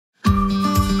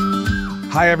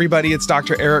Hi, everybody. It's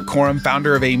Dr. Erik Korem,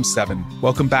 founder of AIM7.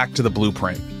 Welcome back to The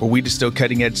Blueprint, where we distill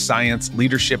cutting-edge science,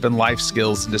 leadership, and life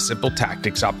skills into simple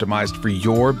tactics optimized for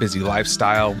your busy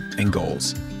lifestyle and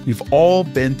goals. We've all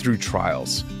been through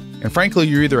trials. And frankly,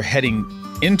 you're either heading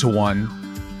into one,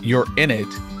 you're in it,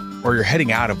 or you're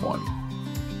heading out of one.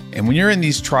 And when you're in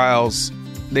these trials,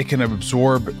 they can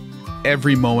absorb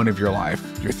every moment of your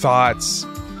life. Your thoughts,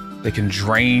 they can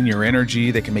drain your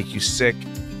energy, they can make you sick.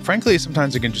 Frankly,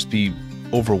 sometimes it can just be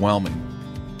overwhelming.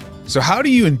 So how do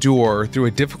you endure through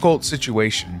a difficult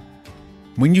situation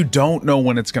when you don't know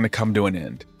when it's going to come to an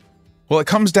end? Well, it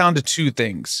comes down to two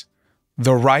things: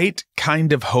 the right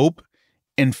kind of hope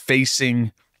and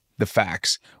facing the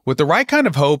facts. With the right kind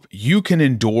of hope, you can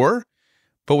endure,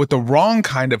 but with the wrong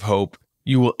kind of hope,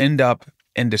 you will end up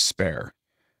in despair.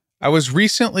 I was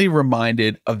recently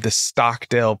reminded of the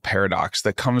Stockdale Paradox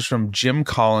that comes from Jim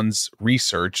Collins'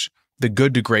 research, the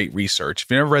Good to Great research. If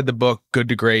you never read the book, Good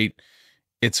to Great,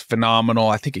 it's phenomenal.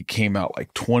 I think it came out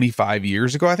like 25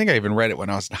 years ago. I think I even read it when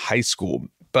I was in high school.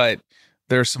 But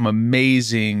there's some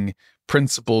amazing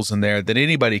principles in there that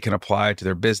anybody can apply to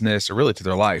their business or really to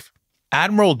their life.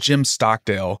 Admiral Jim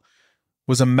Stockdale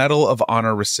was a Medal of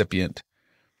Honor recipient.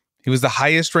 He was the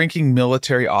highest ranking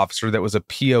military officer that was a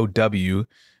POW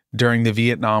during the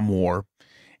Vietnam War,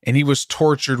 and he was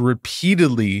tortured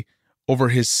repeatedly over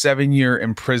his 7-year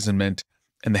imprisonment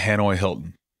in the Hanoi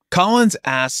Hilton. Collins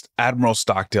asked Admiral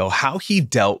Stockdale how he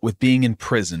dealt with being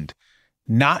imprisoned,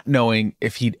 not knowing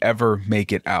if he'd ever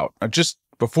make it out. Now, just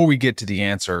before we get to the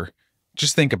answer,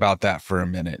 just think about that for a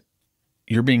minute.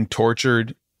 You're being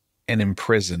tortured and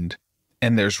imprisoned,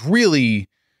 and there's really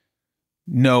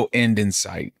no end in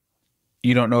sight.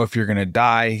 You don't know if you're going to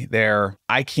die there.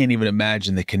 I can't even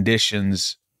imagine the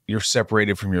conditions. You're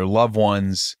separated from your loved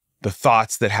ones, the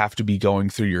thoughts that have to be going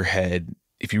through your head.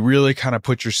 If you really kind of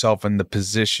put yourself in the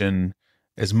position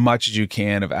as much as you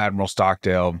can of Admiral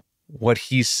Stockdale, what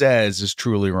he says is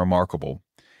truly remarkable.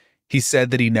 He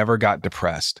said that he never got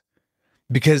depressed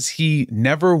because he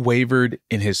never wavered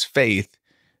in his faith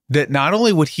that not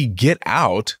only would he get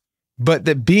out, but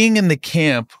that being in the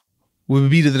camp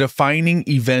would be the defining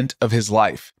event of his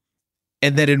life.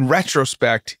 And that in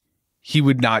retrospect, he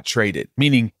would not trade it.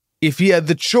 Meaning, if he had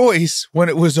the choice when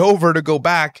it was over to go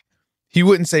back, he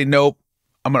wouldn't say, nope,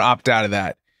 I'm going to opt out of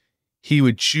that. He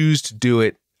would choose to do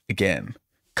it again.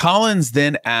 Collins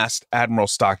then asked Admiral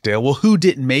Stockdale, well, who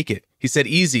didn't make it? He said,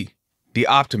 easy, the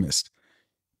optimist.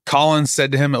 Collins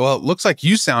said to him, well, it looks like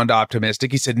you sound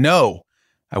optimistic. He said, no,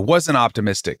 I wasn't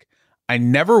optimistic. I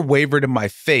never wavered in my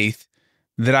faith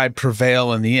that I'd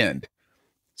prevail in the end.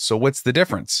 So what's the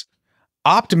difference?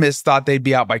 Optimists thought they'd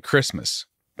be out by Christmas,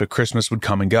 but Christmas would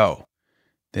come and go.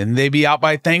 Then they'd be out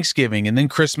by Thanksgiving, and then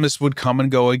Christmas would come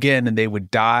and go again, and they would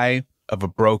die of a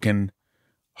broken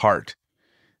heart.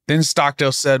 Then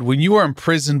Stockdale said, when you are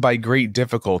imprisoned by great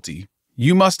difficulty,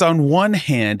 you must on one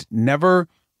hand never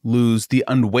lose the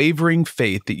unwavering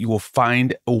faith that you will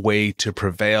find a way to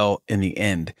prevail in the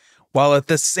end, while at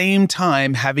the same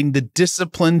time having the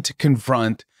discipline to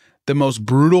confront the most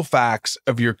brutal facts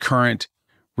of your current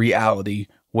reality,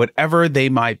 whatever they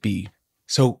might be.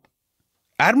 So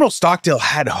Admiral Stockdale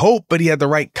had hope, but he had the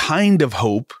right kind of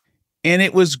hope. And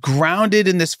it was grounded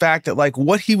in this fact that like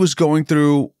what he was going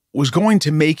through was going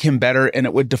to make him better and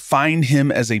it would define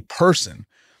him as a person.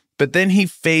 But then he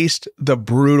faced the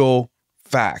brutal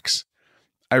facts.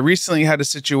 I recently had a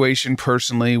situation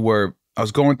personally where I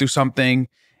was going through something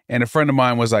and a friend of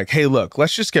mine was like, hey, look,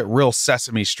 let's just get real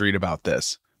Sesame Street about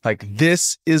this. Like,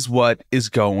 this is what is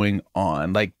going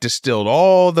on. Like, distilled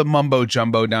all the mumbo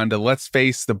jumbo down to let's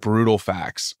face the brutal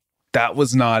facts. That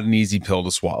was not an easy pill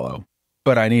to swallow,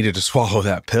 but I needed to swallow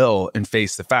that pill and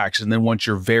face the facts. And then once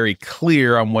you're very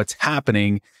clear on what's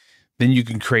happening, then you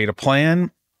can create a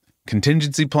plan,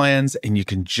 contingency plans, and you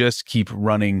can just keep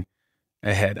running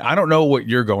ahead. I don't know what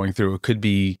you're going through. It could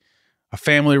be a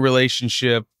family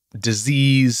relationship,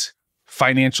 disease,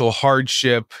 financial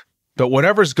hardship, but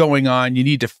whatever's going on, you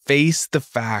need to face the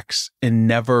facts and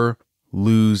never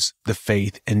lose the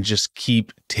faith and just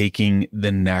keep taking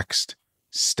the next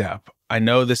step. I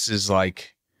know this is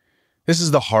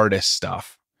the hardest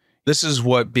stuff. This is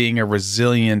what being a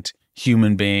resilient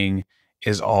human being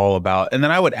is all about. And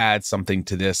then I would add something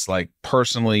to this, like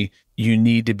personally, you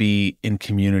need to be in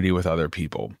community with other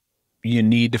people. You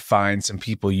need to find some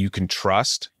people you can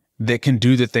trust that can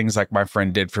do the things like my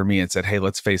friend did for me and said, hey,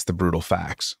 let's face the brutal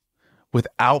facts.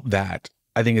 Without that,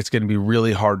 I think it's going to be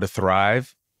really hard to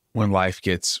thrive when life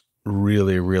gets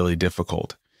really, really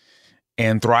difficult.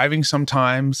 And thriving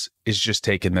sometimes is just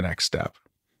taking the next step.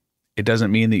 It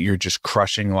doesn't mean that you're just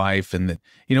crushing life and that,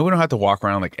 we don't have to walk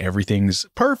around like everything's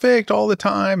perfect all the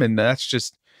time. And that's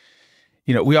just,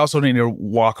 we also need to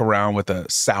walk around with a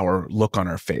sour look on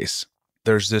our face.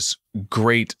 There's this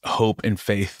great hope and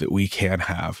faith that we can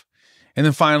have. And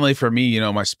then finally, for me,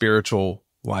 my spiritual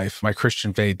life, my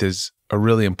Christian faith is a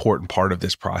really important part of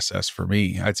this process for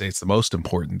me. I'd say it's the most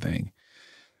important thing.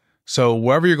 So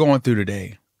wherever you're going through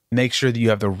today, make sure that you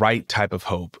have the right type of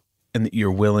hope and that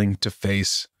you're willing to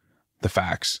face the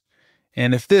facts.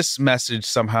 And if this message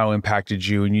somehow impacted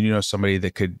you and you know somebody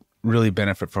that could really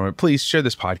benefit from it, please share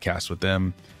this podcast with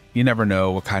them. You never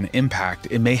know what kind of impact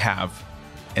it may have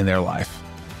in their life.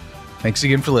 Thanks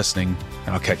again for listening,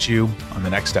 and I'll catch you on the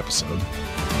next episode.